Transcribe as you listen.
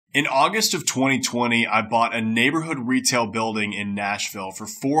In August of 2020, I bought a neighborhood retail building in Nashville for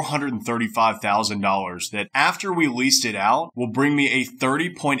 $435,000 that after we leased it out will bring me a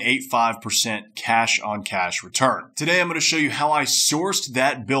 30.85% cash-on-cash return. Today, I'm going to show you how I sourced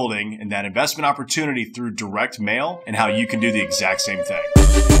that building and that investment opportunity through direct mail and how you can do the exact same thing.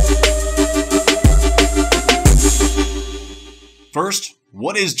 First,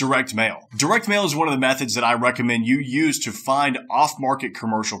 what is direct mail? Direct mail is one of the methods that I recommend you use to find off-market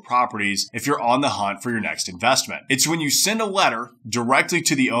commercial properties if you're on the hunt for your next investment. It's when you send a letter directly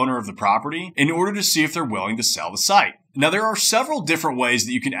to the owner of the property in order to see if they're willing to sell the site. Now, there are several different ways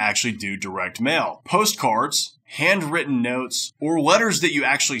that you can actually do direct mail. Postcards, handwritten notes, or letters that you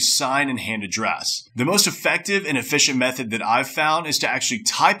actually sign and hand address. The most effective and efficient method that I've found is to actually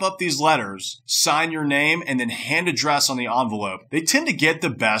type up these letters, sign your name, and then hand address on the envelope. They tend to get the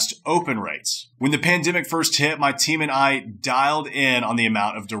best open rates. When the pandemic first hit, my team and I dialed in on the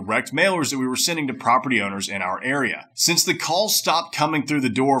amount of direct mailers that we were sending to property owners in our area. Since the calls stopped coming through the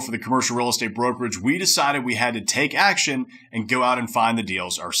door for the commercial real estate brokerage, we decided we had to take action and go out and find the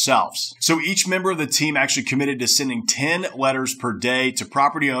deals ourselves. So each member of the team actually committed to sending 10 letters per day to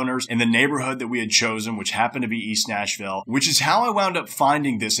property owners in the neighborhood that we had chosen, which happened to be East Nashville, which is how I wound up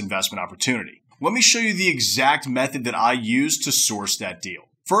finding this investment opportunity. Let me show you the exact method that I used to source that deal.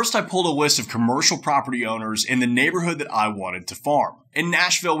 First, I pulled a list of commercial property owners in the neighborhood that I wanted to farm. In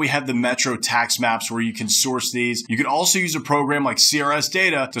Nashville, we have the Metro tax maps where you can source these. You can also use a program like CRS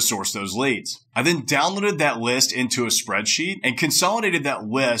Data to source those leads. I then downloaded that list into a spreadsheet and consolidated that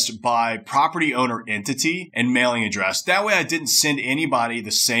list by property owner entity and mailing address. That way I didn't send anybody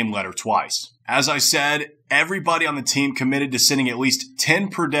the same letter twice. As I said, everybody on the team committed to sending at least 10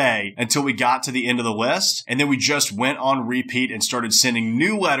 per day until we got to the end of the list. And then we just went on repeat and started sending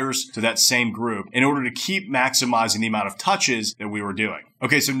new letters to that same group in order to keep maximizing the amount of touches that we were doing.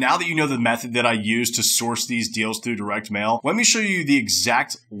 Okay, so now that you know the method that I use to source these deals through direct mail, let me show you the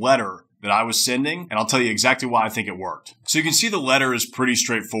exact letter that I was sending, and I'll tell you exactly why I think it worked. So you can see the letter is pretty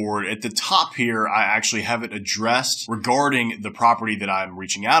straightforward. At the top here, I actually have it addressed regarding the property that I'm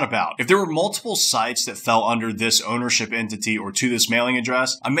reaching out about. If there were multiple sites that fell under this ownership entity or to this mailing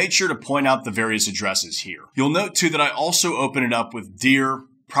address, I made sure to point out the various addresses here. You'll note too that I also open it up with Dear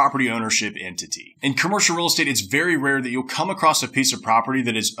property ownership entity. In commercial real estate, it's very rare that you'll come across a piece of property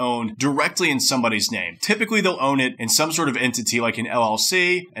that is owned directly in somebody's name. Typically, they'll own it in some sort of entity like an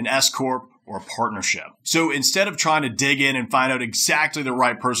LLC, an S-Corp, or a partnership. So instead of trying to dig in and find out exactly the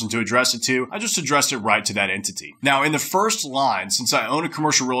right person to address it to, I just addressed it right to that entity. Now, in the first line, since I own a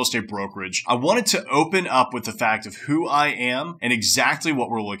commercial real estate brokerage, I wanted to open up with the fact of who I am and exactly what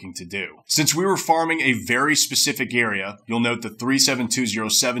we're looking to do. Since we were farming a very specific area, you'll note the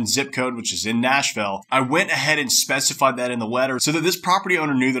 37207 zip code, which is in Nashville, I went ahead and specified that in the letter so that this property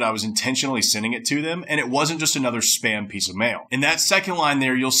owner knew that I was intentionally sending it to them and it wasn't just another spam piece of mail. In that second line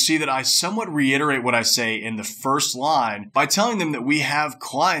there, you'll see that I somewhat reiterate what I say in the first line by telling them that we have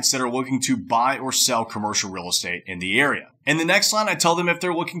clients that are looking to buy or sell commercial real estate in the area. In the next line, I tell them if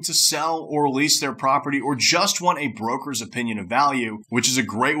they're looking to sell or lease their property or just want a broker's opinion of value, which is a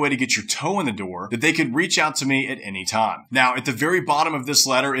great way to get your toe in the door, that they could reach out to me at any time. Now, at the very bottom of this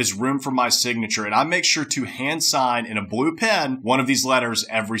letter is room for my signature, and I make sure to hand sign in a blue pen one of these letters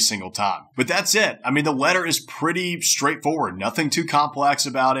every single time. But that's it. I mean, the letter is pretty straightforward. Nothing too complex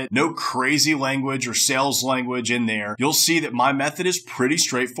about it. No crazy language or sales language in there. You'll see that my method is pretty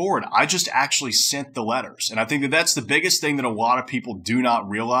straightforward. I just actually sent the letters. And I think that that's the biggest thing that a lot of people do not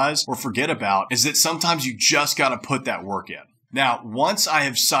realize or forget about is that sometimes you just got to put that work in. Now, once I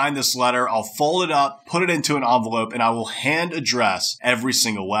have signed this letter, I'll fold it up, put it into an envelope, and I will hand address every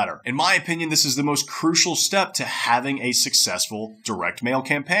single letter. In my opinion, this is the most crucial step to having a successful direct mail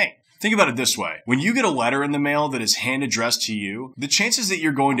campaign. Think about it this way. When you get a letter in the mail that is hand addressed to you, the chances that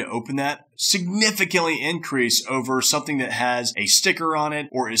you're going to open that significantly increase over something that has a sticker on it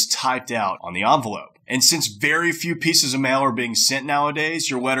or is typed out on the envelope. And since very few pieces of mail are being sent nowadays,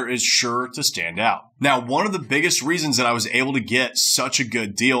 your letter is sure to stand out. Now, one of the biggest reasons that I was able to get such a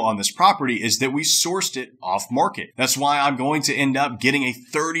good deal on this property is that we sourced it off market. That's why I'm going to end up getting a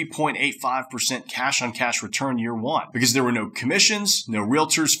 30.85% cash on cash return year one, because there were no commissions, no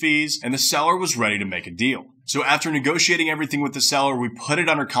realtor's fees, and the seller was ready to make a deal. So after negotiating everything with the seller, we put it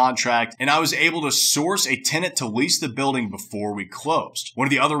under contract and I was able to source a tenant to lease the building before we closed. One of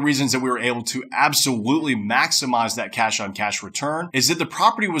the other reasons that we were able to absolutely maximize that cash on cash return is that the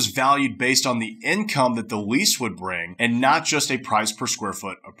property was valued based on the income that the lease would bring and not just a price per square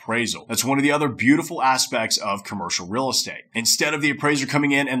foot appraisal. That's one of the other beautiful aspects of commercial real estate. Instead of the appraiser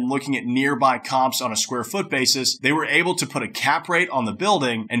coming in and looking at nearby comps on a square foot basis, they were able to put a cap rate on the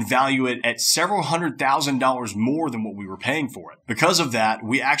building and value it at several $100,000 more than what we were paying for it. Because of that,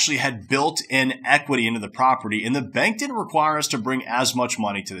 we actually had built-in equity into the property and the bank didn't require us to bring as much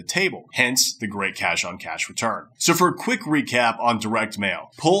money to the table, hence the great cash on cash return. So for a quick recap on direct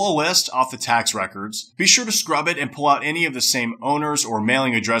mail, pull a list off the tax records, be sure to scrub it and pull out any of the same owners or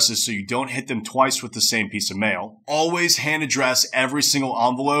mailing addresses so you don't hit them twice with the same piece of mail. Always hand address every single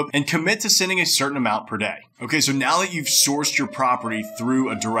envelope and commit to sending a certain amount per day. Okay, so now that you've sourced your property through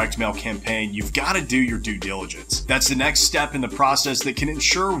a direct mail campaign, you've got to do your due diligence. That's the next step in the process that can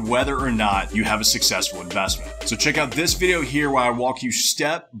ensure whether or not you have a successful investment. So check out this video here where I walk you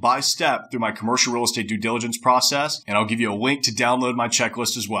step by step through my commercial real estate due diligence process, and I'll give you a link to download my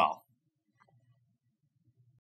checklist as well.